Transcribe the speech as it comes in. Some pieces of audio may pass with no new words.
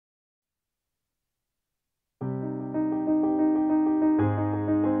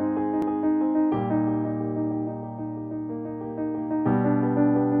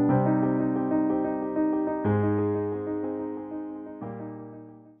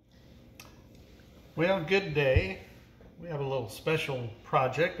Well, good day. We have a little special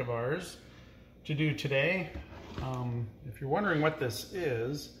project of ours to do today. If you're wondering what this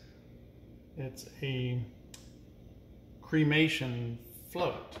is, it's a cremation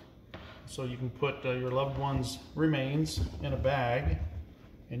float. So you can put your loved one's remains in a bag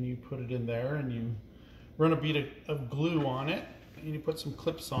and you put it in there and you run a bead of glue on it and you put some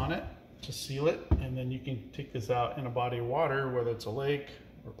clips on it to seal it, and then you can take this out in a body of water, whether it's a lake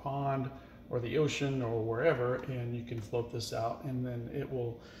or pond or the ocean or wherever, and you can float this out and then it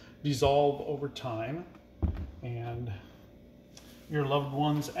will dissolve over time. And your loved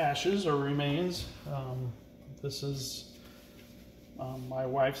one's ashes or remains, this is my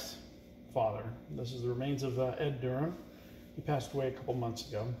wife's father. This is the remains of Ed Durham. He passed away a couple months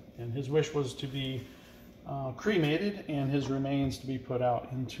ago, and his wish was to be cremated and his remains to be put out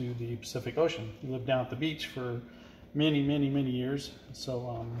into the Pacific Ocean. He lived down at the beach for many years,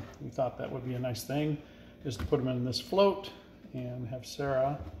 so we thought that would be a nice thing, is to put him in this float and have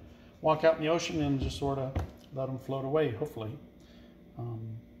Sarah walk out in the ocean and just sort of let him float away, hopefully.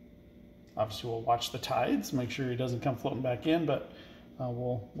 Obviously we'll watch the tides, make sure he doesn't come floating back in, but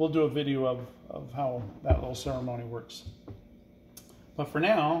we'll do a video of how that little ceremony works. But for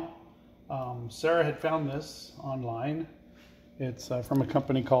now, Sarah had found this online. It's from a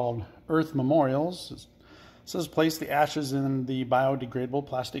company called Earth Memorials. It says place the ashes in the biodegradable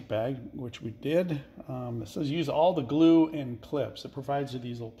plastic bag, which we did. It says use all the glue and clips. It provides you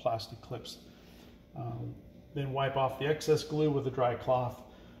these little plastic clips. Then wipe off the excess glue with a dry cloth.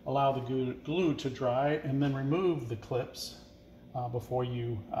 Allow the glue to dry and then remove the clips before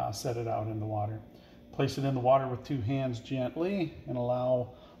you set it out in the water. Place it in the water with two hands gently and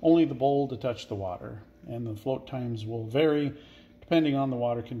allow only the bowl to touch the water. And the float times will vary depending on the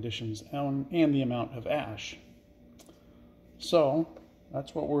water conditions and the amount of ash. So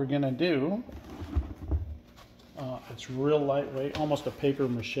that's what we're gonna do. It's real lightweight, almost a paper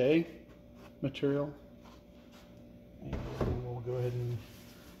mache material. And we'll go ahead and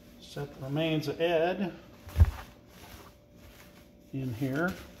set the remains of Ed in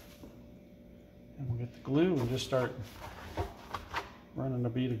here. And we'll get the glue and just start running a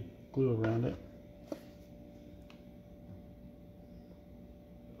bead of glue around it.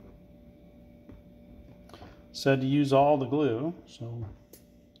 Said to use all the glue, so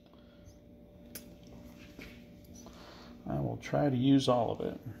I will try to use all of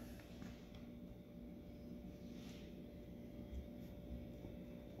it.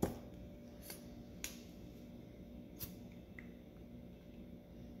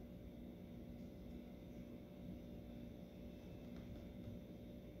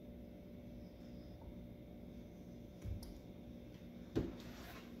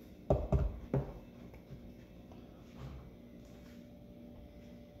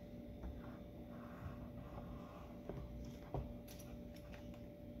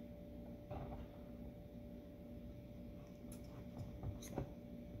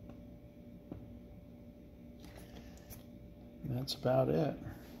 That's about it.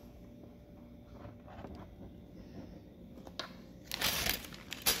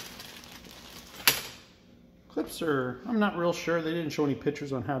 Clips are, I'm not real sure. They didn't show any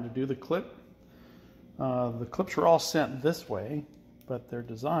pictures on how to do the clip. The clips are all sent this way, but they're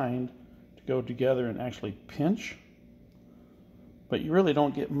designed to go together and actually pinch. But you really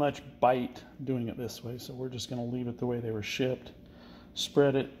don't get much bite doing it this way, so we're just going to leave it the way they were shipped.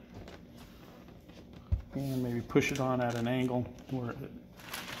 Spread it and maybe push it on at an angle where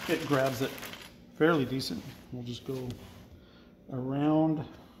it grabs it fairly decent. We'll just go around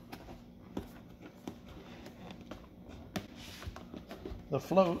the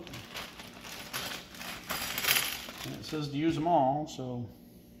float, and it says to use them all, so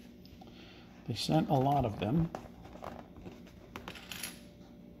they sent a lot of them.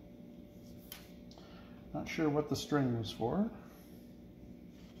 Not sure what the string was for.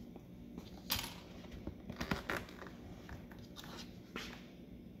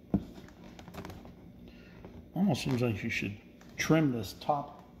 Almost seems like you should trim this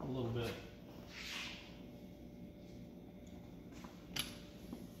top a little bit.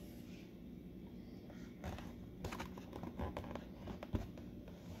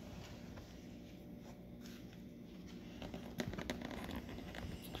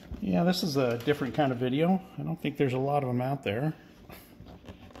 Yeah, this is a different kind of video. I don't think there's a lot of them out there.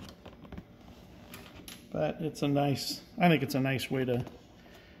 But it's a nice, I think it's a nice way to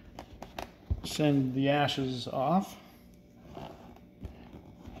send the ashes off. A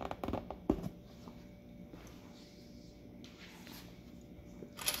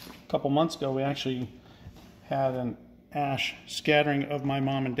couple months ago we actually had ash scattering of my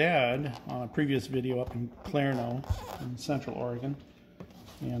mom and dad on a previous video up in Clarno in Central Oregon,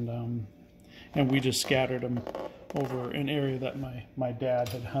 and we just scattered them over an area that my dad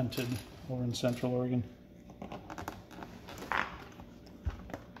had hunted over in Central Oregon.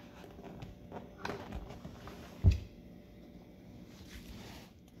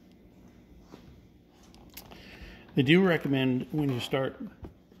 They do recommend when you start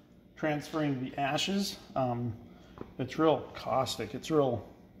transferring the ashes, it's real caustic, it's real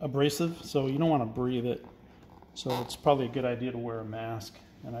abrasive, so you don't want to breathe it. So it's probably a good idea to wear a mask.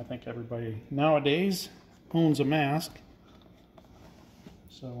 And I think everybody nowadays owns a mask.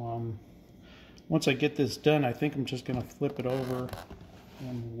 So once I get this done, I think I'm just going to flip it over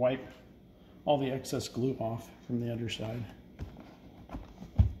and wipe all the excess glue off from the underside.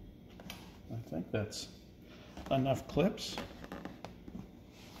 I think that's enough clips.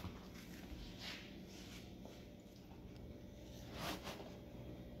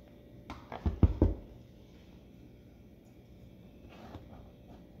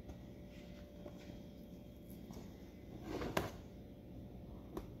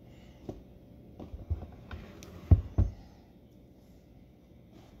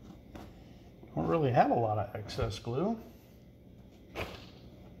 Don't really have a lot of excess glue.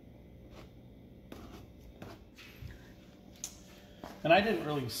 And I didn't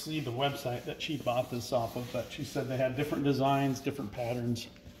really see the website that she bought this off of, but she said they had different designs, different patterns.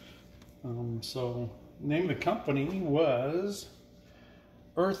 So the name of the company was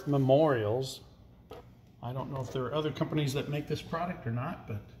Earth Memorials. I don't know if there are other companies that make this product or not,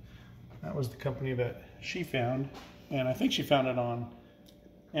 but that was the company that she found. And I think she found it on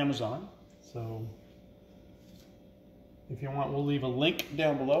Amazon. So if you want, we'll leave a link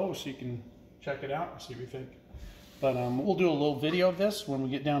down below so you can check it out and see what you think. But we'll do a little video of this when we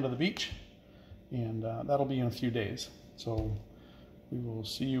get down to the beach, and that'll be in a few days. So we will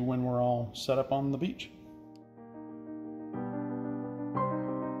see you when we're all set up on the beach.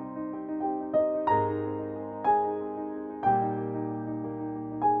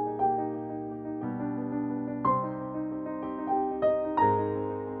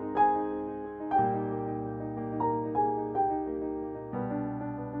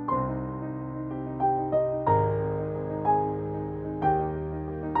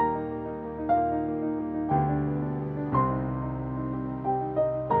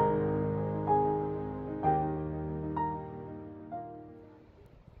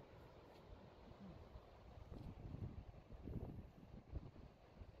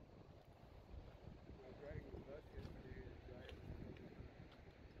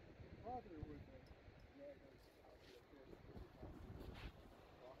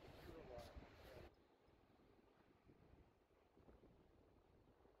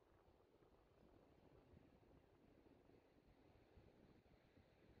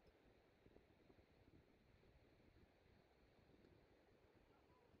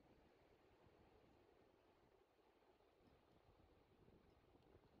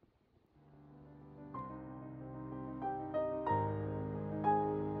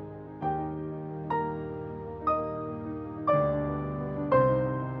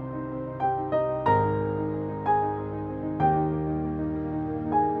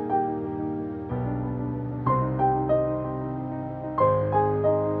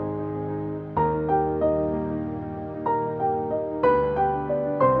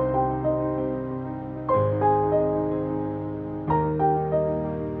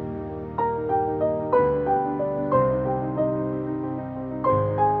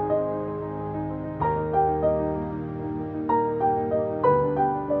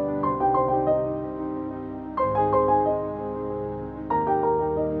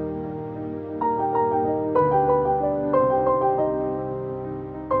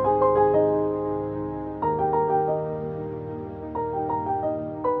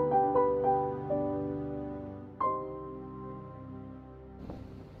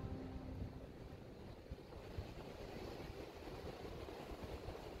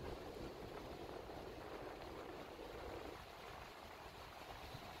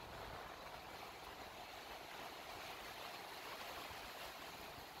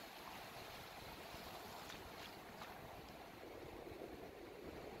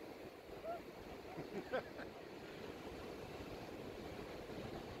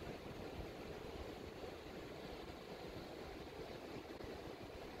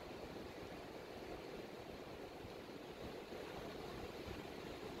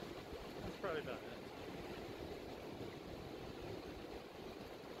 Probably about it.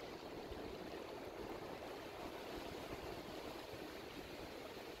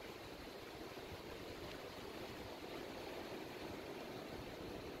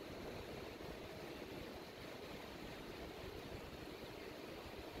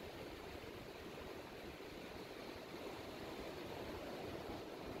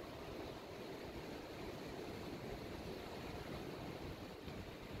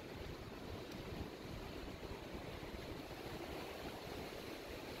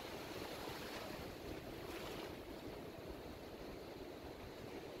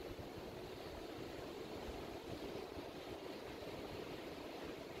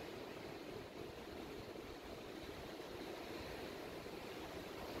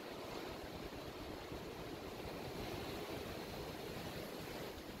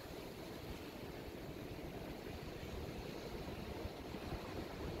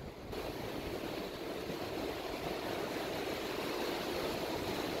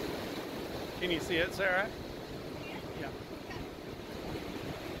 Can you see it, Sarah? Yeah.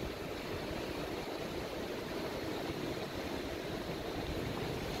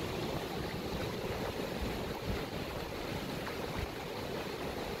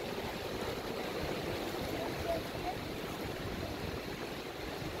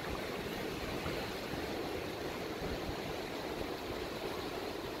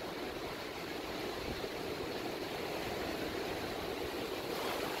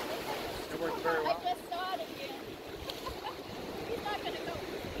 It worked very well. I just saw it again. He's not going to go.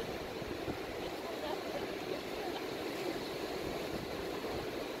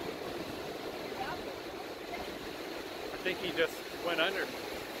 I think he just went under.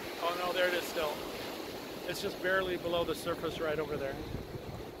 Oh no, there it is still. It's just barely below the surface right over there.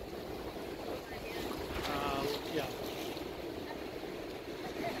 Yeah.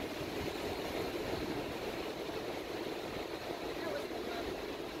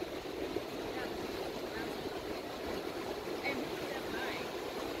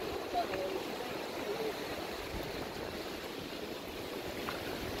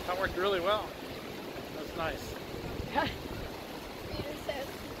 That worked really well. That's nice. Peter says,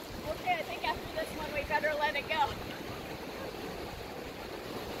 okay, I think after this one we better let it go.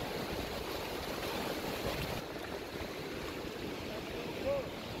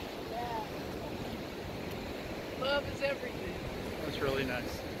 Yeah. Love is everything. That's really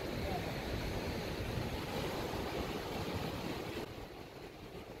nice.